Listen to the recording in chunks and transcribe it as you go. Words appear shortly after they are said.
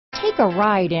Take a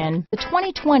ride in the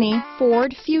 2020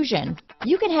 Ford Fusion.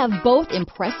 You can have both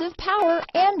impressive power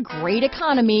and great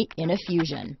economy in a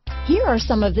Fusion. Here are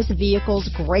some of this vehicle's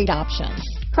great options: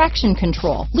 traction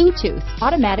control, Bluetooth,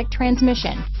 automatic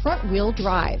transmission, front wheel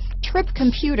drive, trip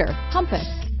computer, compass,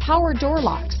 power door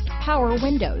locks, power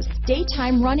windows,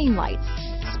 daytime running lights,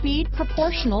 speed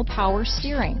proportional power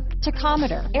steering,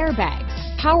 tachometer,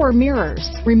 airbags, power mirrors,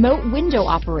 remote window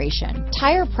operation,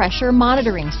 tire pressure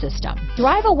monitoring system.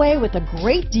 Drive away with a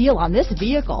great deal on this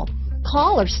vehicle.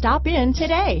 Call or stop in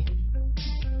today.